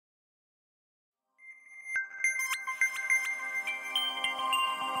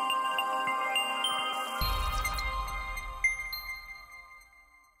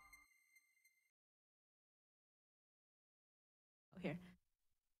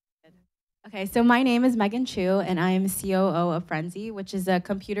Okay, so my name is Megan Chu, and I am COO of Frenzy, which is a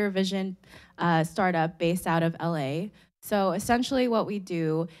computer vision startup based out of LA. So essentially, what we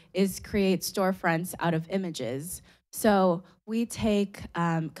do is create storefronts out of images. So we take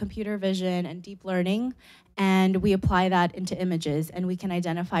computer vision and deep learning, and we apply that into images, and we can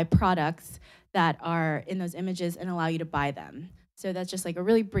identify products that are in those images and allow you to buy them. So that's just like a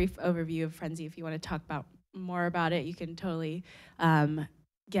really brief overview of Frenzy. If you want to talk about more about it, you can totally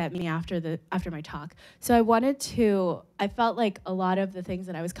get me after my talk. So I felt like a lot of the things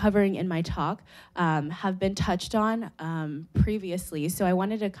that I was covering in my talk have been touched on previously. So I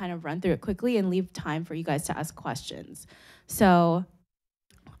wanted to kind of run through it quickly and leave time for you guys to ask questions. So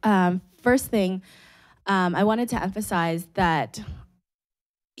first thing, I wanted to emphasize that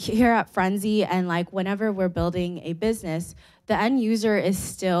here at Frenzy and like whenever we're building a business, the end user is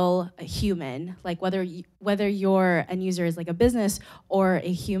still a human. Like whether your end user is like a business or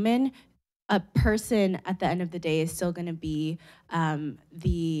a human, a person at the end of the day is still going to be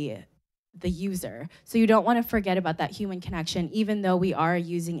the user. So you don't want to forget about that human connection, even though we are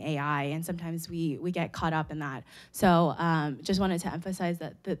using AI, and sometimes we get caught up in that. So just wanted to emphasize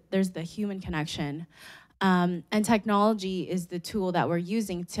that there's the human connection. And technology is the tool that we're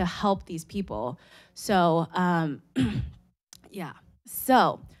using to help these people. So yeah,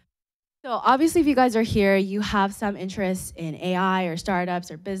 so obviously if you guys are here, you have some interest in AI or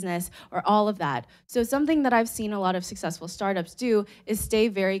startups or business or all of that. So something that I've seen a lot of successful startups do is stay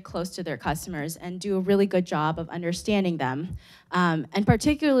very close to their customers and do a really good job of understanding them, and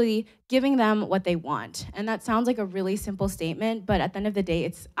particularly giving them what they want. And that sounds like a really simple statement, but at the end of the day,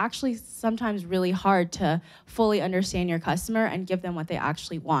 it's actually sometimes really hard to fully understand your customer and give them what they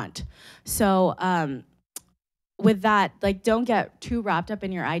actually want. So with that, like, don't get too wrapped up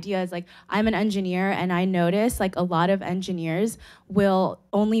in your ideas. Like, I'm an engineer, and I notice like a lot of engineers will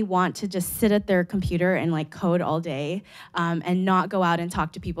only want to just sit at their computer and like code all day, and not go out and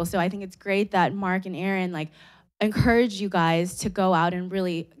talk to people. So I think it's great that Mark and Aaron like encourage you guys to go out and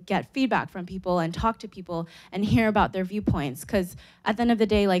really get feedback from people and talk to people and hear about their viewpoints. Because at the end of the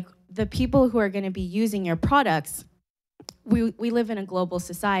day, like the people who are going to be using your products, we live in a global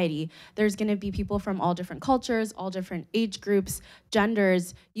society. There's going to be people from all different cultures, all different age groups,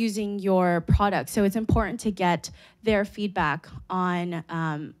 genders using your product. So it's important to get their feedback on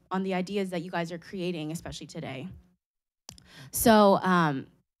the ideas that you guys are creating, especially today. So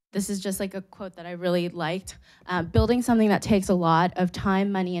this is just like a quote that I really liked. Building something that takes a lot of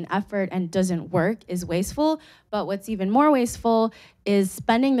time, money, and effort and doesn't work is wasteful. But what's even more wasteful is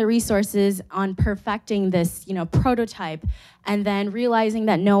spending the resources on perfecting this, prototype, and then realizing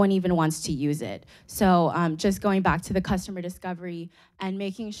that no one even wants to use it. So just going back to the customer discovery and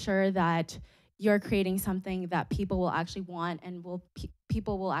making sure that you're creating something that people will actually want and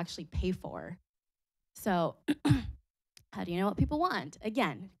people will actually pay for. So how do you know what people want?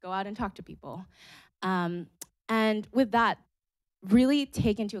 Again, go out and talk to people. And with that, really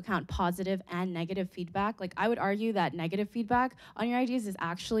take into account positive and negative feedback. Like I would argue that negative feedback on your ideas is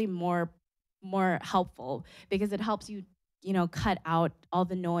actually more helpful because it helps you, cut out all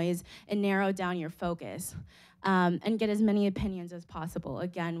the noise and narrow down your focus, and get as many opinions as possible,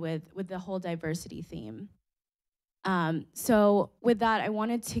 again, with the whole diversity theme. So with that, I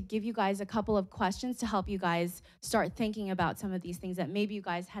wanted to give you guys a couple of questions to help you guys start thinking about some of these things that maybe you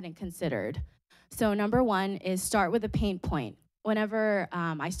guys hadn't considered. So number one is start with a pain point. Whenever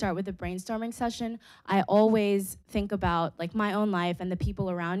I start with a brainstorming session, I always think about like my own life and the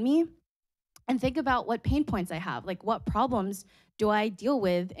people around me and think about what pain points I have, like what problems do I deal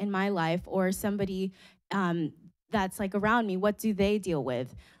with in my life or somebody that's like around me, what do they deal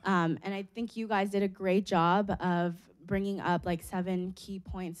with? And I think you guys did a great job of bringing up like 7 key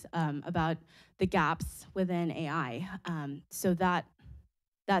points about the gaps within AI. So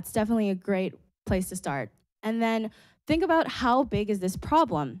that's definitely a great place to start. And then think about how big is this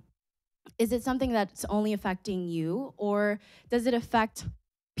problem? Is it something that's only affecting you, or does it affect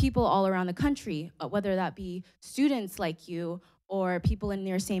people all around the country, whether that be students like you or people in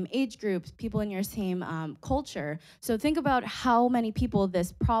your same age groups, people in your same culture. So think about how many people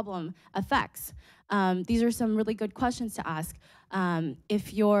this problem affects. These are some really good questions to ask. So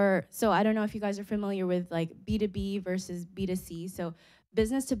I don't know if you guys are familiar with like B2B versus B2C. So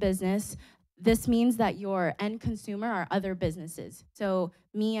business to business, this means that your end consumer are other businesses. So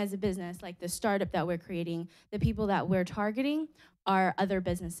me as a business, like the startup that we're creating, the people that we're targeting are other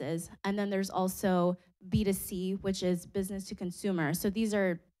businesses. And then there's also B2C, which is business to consumer. So these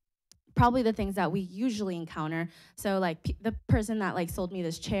are probably the things that we usually encounter. So like the person that like sold me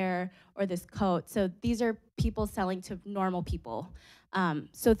this chair or this coat. So these are people selling to normal people.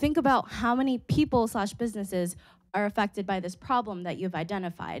 So think about how many people / businesses are affected by this problem that you've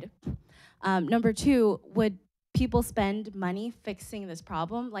identified. Number two, would people spend money fixing this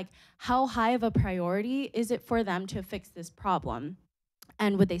problem? Like, how high of a priority is it for them to fix this problem?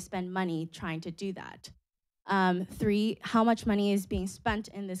 And would they spend money trying to do that? Three, how much money is being spent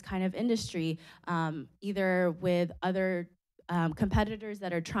in this kind of industry, either with other competitors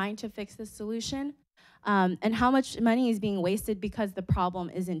that are trying to fix this solution, and how much money is being wasted because the problem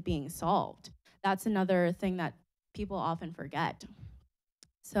isn't being solved. That's another thing that people often forget.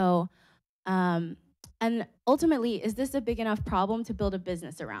 So, and ultimately, is this a big enough problem to build a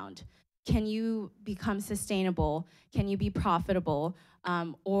business around? Can you become sustainable? Can you be profitable?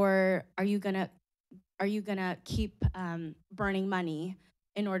 Or are you gonna keep burning money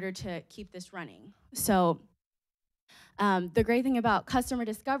in order to keep this running? So the great thing about customer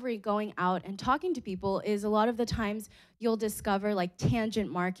discovery, going out and talking to people, is a lot of the times you'll discover like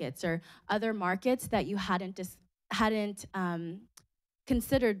tangent markets or other markets that you hadn't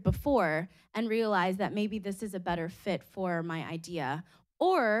considered before, and realize that maybe this is a better fit for my idea.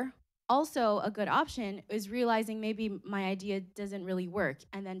 Or also a good option is realizing maybe my idea doesn't really work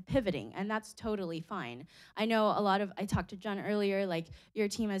and then pivoting, and that's totally fine. I know I talked to John earlier, like your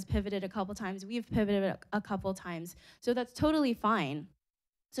team has pivoted a couple times, we've pivoted a couple times, so that's totally fine.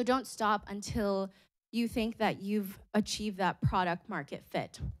 So don't stop until you think that you've achieved that product market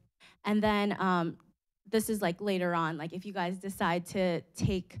fit. And then this is like later on, like if you guys decide to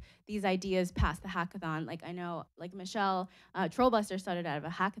take these ideas past the hackathon, like I know, like Michelle, Trollbuster started out of a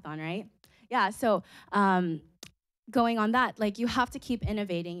hackathon, right? Yeah, so going on that, like you have to keep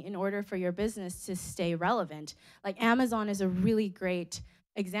innovating in order for your business to stay relevant. Like Amazon is a really great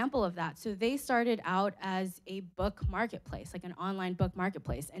example of that. So they started out as a book marketplace, like an online book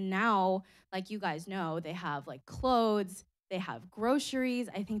marketplace. And now, like you guys know, they have like clothes, they have groceries.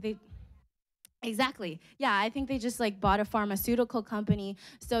 Exactly. Yeah, I think they just like bought a pharmaceutical company.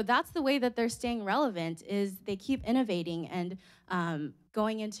 So that's the way that they're staying relevant, is they keep innovating and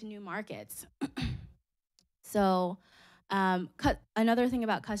going into new markets. So another thing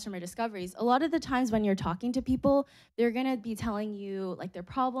about customer discoveries, a lot of the times when you're talking to people, they're gonna be telling you like their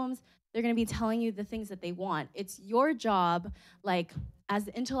problems, they're gonna be telling you the things that they want. It's your job, like as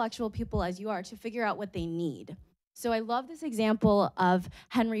intellectual people as you are, to figure out what they need. So I love this example of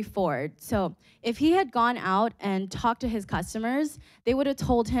Henry Ford. So if he had gone out and talked to his customers, they would have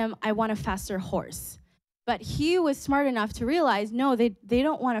told him, I want a faster horse. But he was smart enough to realize, no, they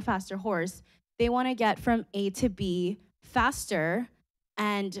don't want a faster horse. They want to get from A to B faster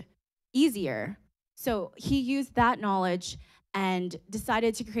and easier. So he used that knowledge and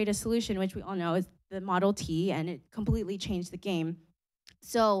decided to create a solution, which we all know is the Model T, and it completely changed the game.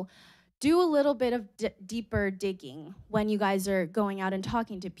 So do a little bit of deeper digging when you guys are going out and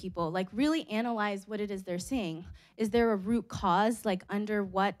talking to people. Like really analyze what it is they're saying. Is there a root cause, like under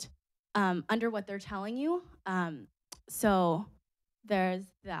what they're telling you? So there's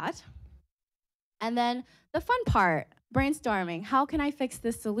that. And then the fun part, brainstorming. How can I fix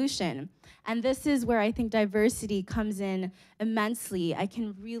this solution? And this is where I think diversity comes in immensely. I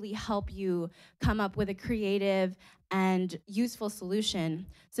can really help you come up with a creative and useful solution.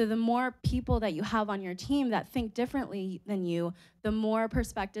 So the more people that you have on your team that think differently than you, the more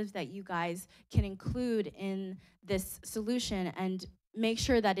perspectives that you guys can include in this solution and make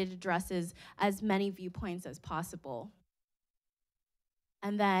sure that it addresses as many viewpoints as possible.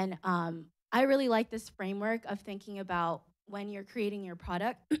 And then I really like this framework of thinking about when you're creating your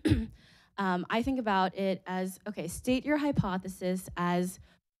product. I think about it as, okay, state your hypothesis as,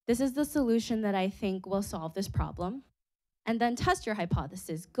 this is the solution that I think will solve this problem. And then test your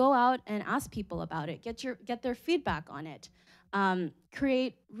hypothesis. Go out and ask people about it. Get their feedback on it.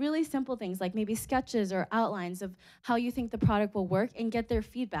 Create really simple things like maybe sketches or outlines of how you think the product will work and get their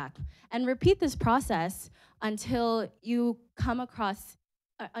feedback. And repeat this process until you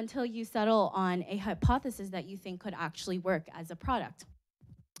until you settle on a hypothesis that you think could actually work as a product.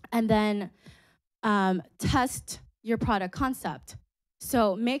 And then test your product concept.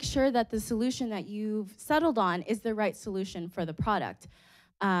 So make sure that the solution that you've settled on is the right solution for the product.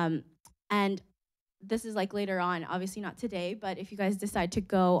 And this is like later on, obviously not today, but if you guys decide to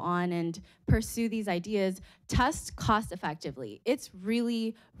go on and pursue these ideas, test cost effectively. It's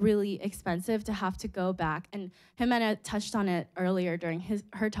really, really expensive to have to go back, and Jimena touched on it earlier during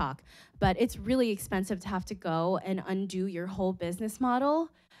her talk, but it's really expensive to have to go and undo your whole business model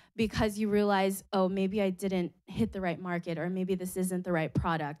because you realize, oh, maybe I didn't hit the right market, or maybe this isn't the right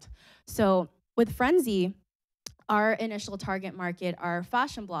product. So with Frenzy, our initial target market are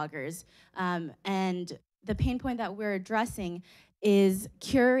fashion bloggers, and the pain point that we're addressing is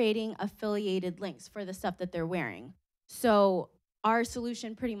curating affiliated links for the stuff that they're wearing. So our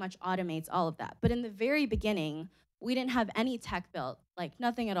solution pretty much automates all of that. But in the very beginning, we didn't have any tech built, like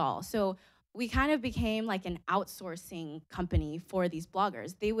nothing at all. So we kind of became like an outsourcing company for these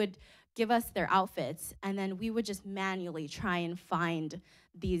bloggers. They would give us their outfits, and then we would just manually try and find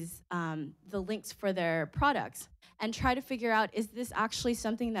these the links for their products and try to figure out, is this actually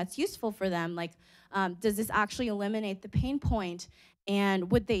something that's useful for them? Like, does this actually eliminate the pain point?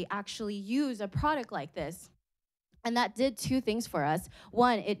 And would they actually use a product like this? And that did two things for us.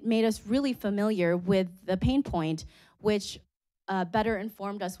 One, it made us really familiar with the pain point, which better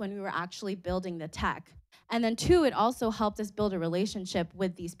informed us when we were actually building the tech. And then two, it also helped us build a relationship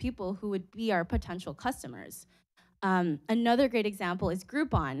with these people who would be our potential customers. Another great example is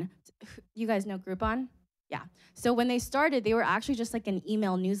Groupon. You guys know Groupon? Yeah. So when they started, they were actually just like an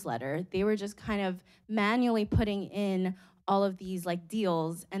email newsletter. They were just kind of manually putting in all of these like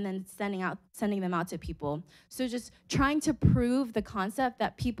deals and then sending them out to people. So just trying to prove the concept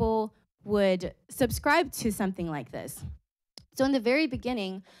that people would subscribe to something like this. So in the very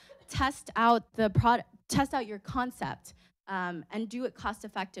beginning, test out the product, test out your concept, and do it cost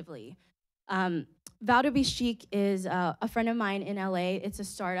effectively. Vow to be Chic is a friend of mine in LA. It's a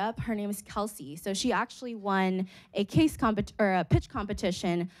startup. Her name is Kelsey. So she actually won a a pitch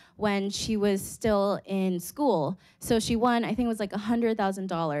competition when she was still in school. So she won, I think it was like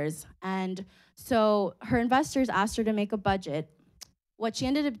 $100,000. And so her investors asked her to make a budget. What she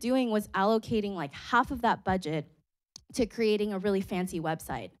ended up doing was allocating like half of that budget to creating a really fancy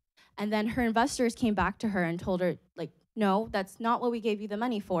website. And then her investors came back to her and told her, like, no, that's not what we gave you the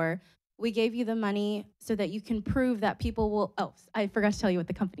money for. We gave you the money so that you can prove that people will, oh, I forgot to tell you what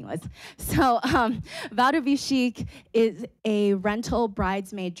the company was. So Vow to be Chic is a rental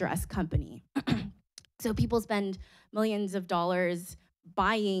bridesmaid dress company. So people spend millions of dollars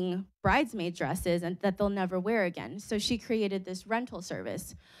buying bridesmaid dresses and that they'll never wear again. So she created this rental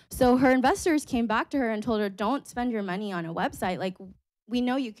service. So her investors came back to her and told her, don't spend your money on a website. Like, we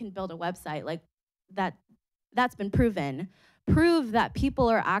know you can build a website. Like, that's been proven. Prove that people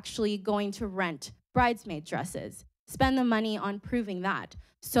are actually going to rent bridesmaid dresses. Spend the money on proving that.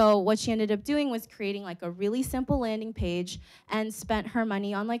 So what she ended up doing was creating like a really simple landing page and spent her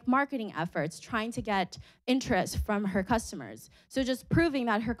money on like marketing efforts, trying to get interest from her customers. So just proving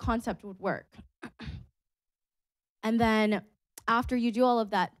that her concept would work. And then after you do all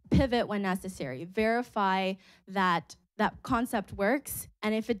of that, pivot when necessary. Verify that that concept works,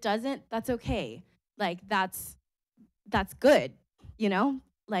 and if it doesn't, that's okay. Like, that's good, you know?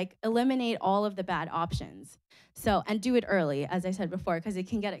 Like, eliminate all of the bad options. So, and do it early, as I said before, because it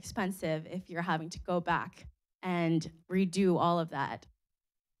can get expensive if you're having to go back and redo all of that.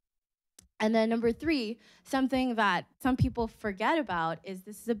 And then number 3, something that some people forget about is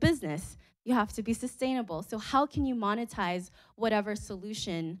this is a business. You have to be sustainable. So how can you monetize whatever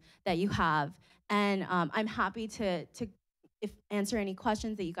solution that you have? And I'm happy to answer any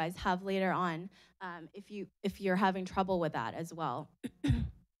questions that you guys have later on, if you're having trouble with that as well.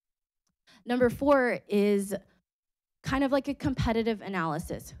 Number 4 is kind of like a competitive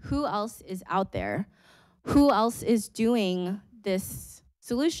analysis. Who else is out there? Who else is doing this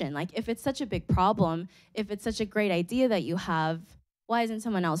solution? Like, if it's such a big problem, if it's such a great idea that you have, why isn't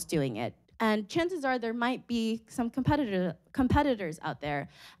someone else doing it? And chances are there might be some competitors out there.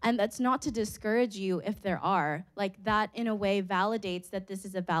 And that's not to discourage you if there are. Like, that in a way validates that this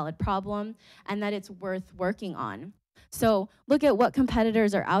is a valid problem and that it's worth working on. So look at what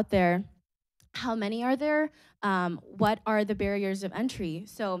competitors are out there. How many are there? What are the barriers of entry?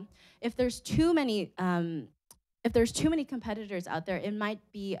 So if there's too many competitors out there, it might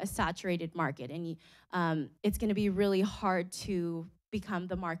be a saturated market, and it's going to be really hard to become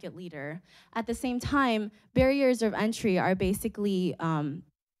the market leader. At the same time, barriers of entry are basically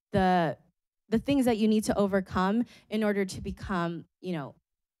the things that you need to overcome in order to become,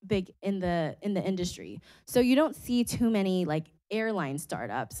 big in the industry. So you don't see too many like airline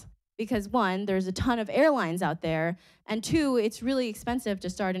startups, because 1, there's a ton of airlines out there, and 2, it's really expensive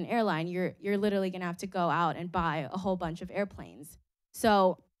to start an airline. You're literally gonna have to go out and buy a whole bunch of airplanes.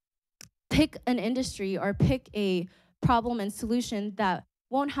 So pick an industry or pick a problem and solution that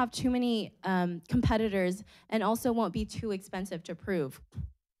won't have too many competitors and also won't be too expensive to prove.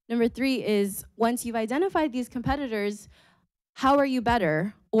 Number 3 is, once you've identified these competitors, how are you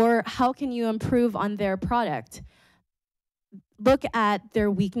better, or how can you improve on their product? look at their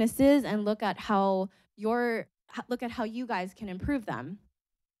weaknesses and look at how you guys can improve them.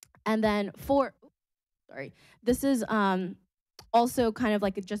 And then this is also kind of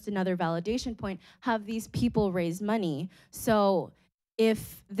like just another validation point. Have these people raise money? So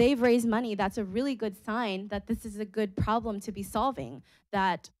if they've raised money, that's a really good sign that this is a good problem to be solving,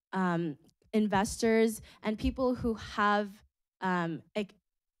 that investors and people who have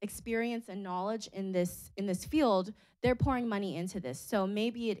experience and knowledge in this field, they're pouring money into this. So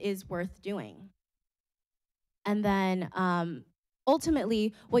maybe it is worth doing. And then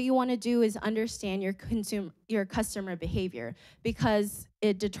ultimately, what you want to do is understand your customer behavior, because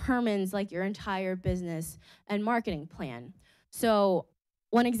it determines like your entire business and marketing plan. So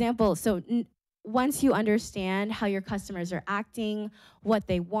one example, once you understand how your customers are acting, what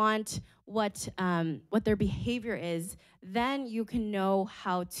they want, what their behavior is, then you can know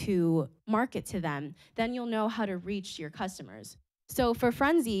how to market to them. Then you'll know how to reach your customers. So for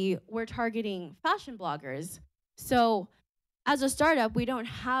Frenzy, we're targeting fashion bloggers. So as a startup, we don't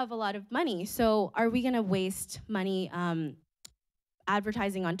have a lot of money. So are we gonna waste money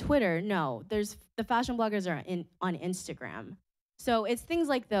advertising on Twitter? No, the fashion bloggers are on Instagram. So it's things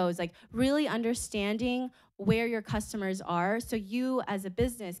like those, like really understanding where your customers are so you as a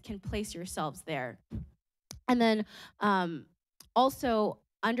business can place yourselves there. And then also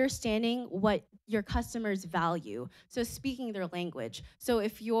understanding what your customers value. So speaking their language. So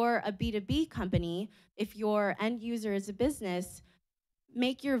if you're a B2B company, if your end user is a business,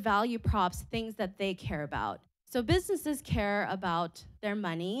 make your value props things that they care about. So businesses care about their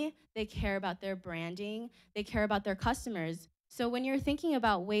money, they care about their branding, they care about their customers. So when you're thinking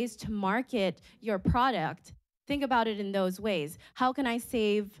about ways to market your product, think about it in those ways. How can I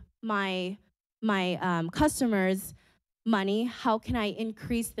save my customers money? How can I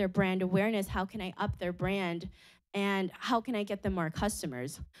increase their brand awareness? How can I up their brand? And how can I get them more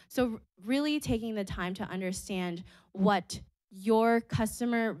customers? So really taking the time to understand what your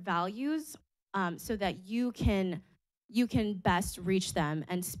customer values so that you can best reach them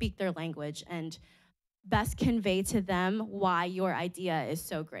and speak their language and best convey to them why your idea is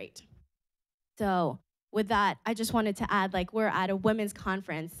so great. So with that, I just wanted to add, like, we're at a women's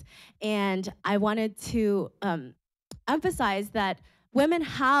conference, and I wanted to emphasize that women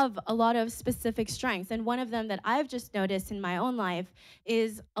have a lot of specific strengths, and one of them that I've just noticed in my own life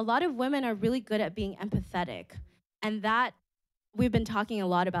is a lot of women are really good at being empathetic. And that, we've been talking a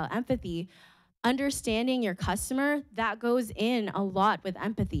lot about empathy. Understanding your customer, that goes in a lot with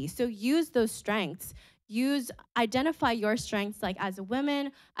empathy. So use those strengths. Identify your strengths, like as a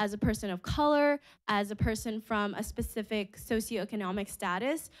woman, as a person of color, as a person from a specific socioeconomic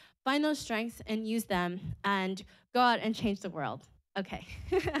status. Find those strengths and use them and go out and change the world. Okay.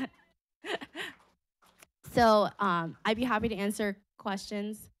 So I'd be happy to answer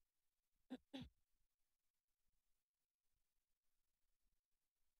questions.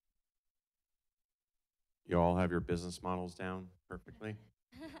 You all have your business models down perfectly?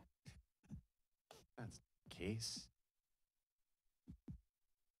 That's the case.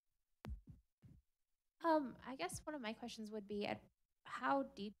 I guess one of my questions would be, how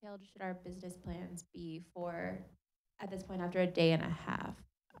detailed should our business plans be for, at this point, after a day and a half,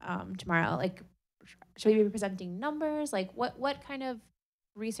 tomorrow? Like, should we be presenting numbers? Like, what kind of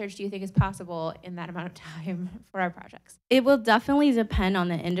research do you think is possible in that amount of time for our projects? It will definitely depend on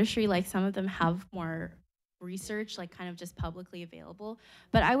the industry. Like, some of them have more research, like kind of just publicly available.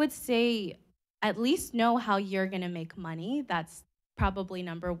 But I would say at least know how you're gonna make money. That's probably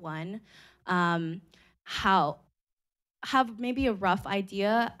number one. Have maybe a rough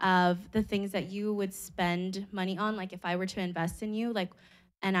idea of the things that you would spend money on. Like if I were to invest in you, like,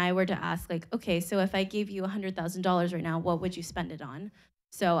 and I were to ask, like, okay, so if I gave you $100,000 right now, what would you spend it on?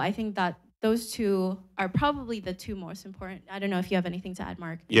 So I think that those two are probably the two most important. I don't know if you have anything to add,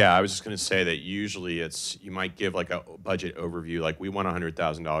 Mark. Yeah, I was just going to say that usually you might give like a budget overview, like we want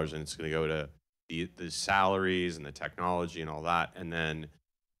 $100,000 and it's going to go to the salaries and the technology and all that, and then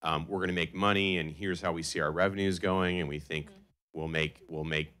we're going to make money, and here's how we see our revenues going, and we think we'll make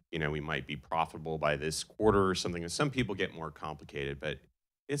we might be profitable by this quarter or something. And some people get more complicated, but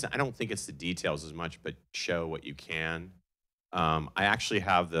I don't think it's the details as much, but show what you can. I actually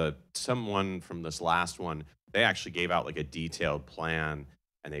have someone from this last one, they actually gave out like a detailed plan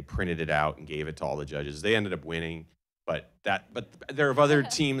and they printed it out and gave it to all the judges. They ended up winning, but there are other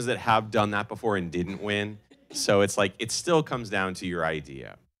teams that have done that before and didn't win. So it's like, it still comes down to your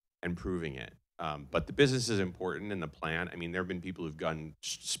idea and proving it. But the business is important and the plan. I mean, there have been people who've done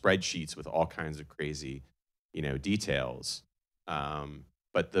spreadsheets with all kinds of crazy, details.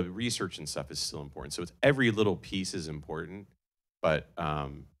 But the research and stuff is still important. So it's every little piece is important. But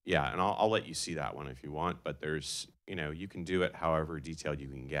yeah, and I'll let you see that one if you want. But there's, you can do it however detailed you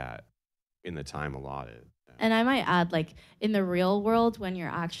can get in the time allotted. And I might add, like, in the real world, when you're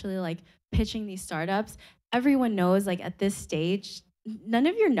actually like pitching these startups, everyone knows, like, at this stage, none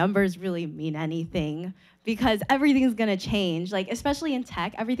of your numbers really mean anything because everything's gonna change. Like, especially in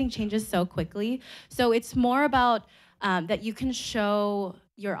tech, everything changes so quickly. So it's more about that you can show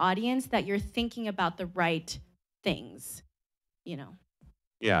your audience that you're thinking about the right things, you know.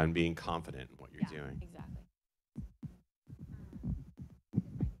 Yeah, and being confident in what you're Yeah, doing. exactly.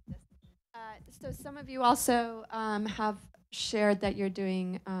 So some of you also have shared that you're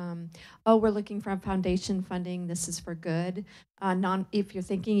doing, oh, we're looking for foundation funding. This is for good. If you're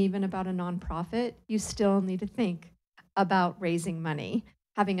thinking even about a nonprofit, you still need to think about raising money.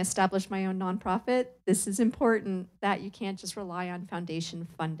 Having established my own nonprofit, this is important that you can't just rely on foundation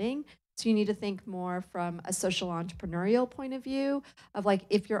funding. So you need to think more from a social entrepreneurial point of view of, like,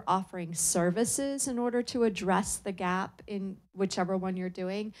 if you're offering services in order to address the gap in whichever one you're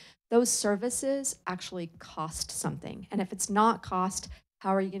doing, those services actually cost something. And if it's not cost,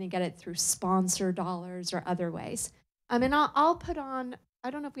 how are you going to get it through sponsor dollars or other ways? And I'll put on,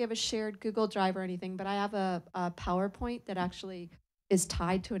 I don't know if we have a shared Google Drive or anything, but I have a PowerPoint that actually is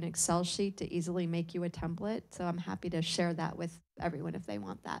tied to an Excel sheet to easily make you a template. So I'm happy to share that with everyone if they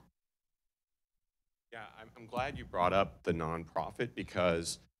want that. Yeah, I'm glad you brought up the nonprofit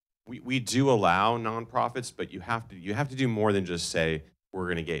because we do allow nonprofits, but you have to do more than just say we're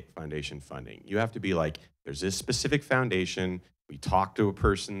going to get foundation funding. You have to be like, there's this specific foundation. We talk to a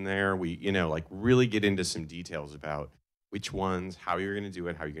person there. We like really get into some details about which ones, how you're going to do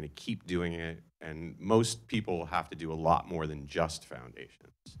it, how you're going to keep doing it. And most people have to do a lot more than just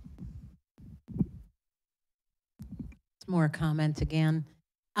foundations. More comments again.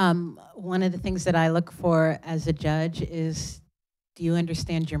 One of the things that I look for as a judge is, do you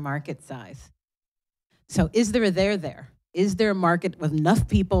understand your market size? So is there there? Is there a market with enough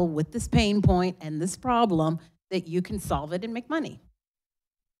people with this pain point and this problem that you can solve it and make money?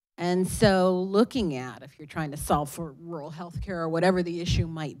 And so looking at, if you're trying to solve for rural healthcare or whatever the issue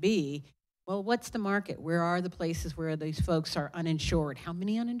might be, well, what's the market? Where are the places where these folks are uninsured? How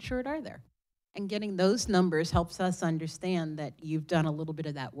many uninsured are there? And getting those numbers helps us understand that you've done a little bit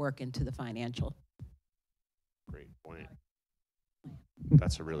of that work into the financial. Great point.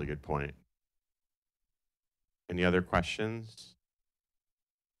 That's a really good point. Any other questions?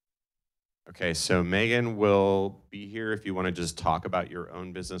 Okay, so Megan will be here if you want to just talk about your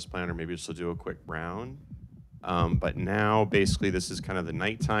own business plan, or maybe she'll do a quick round. But now, basically, this is kind of the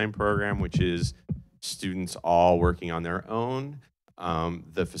nighttime program, which is students all working on their own.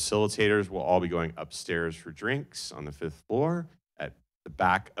 The facilitators will all be going upstairs for drinks on the 5th floor. At the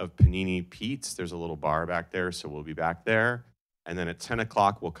back of Panini Pete's, there's a little bar back there, so we'll be back there. And then at 10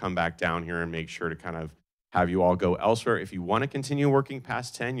 o'clock, we'll come back down here and make sure to kind of have you all go elsewhere. If you want to continue working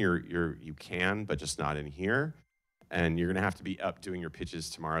past 10, you can, but just not in here. And you're going to have to be up doing your pitches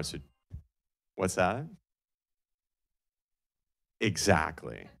tomorrow. So what's that?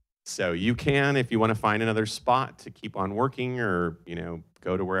 Exactly. So you can, if you want to find another spot to keep on working or,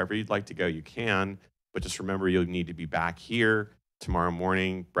 go to wherever you'd like to go, you can. But just remember, you'll need to be back here tomorrow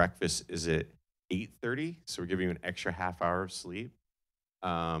morning. Breakfast is at 8:30, so we're giving you an extra half hour of sleep.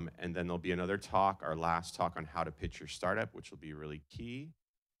 And then there'll be another talk, our last talk on how to pitch your startup, which will be really key.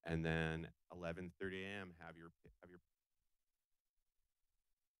 And then 11:30 a.m., have your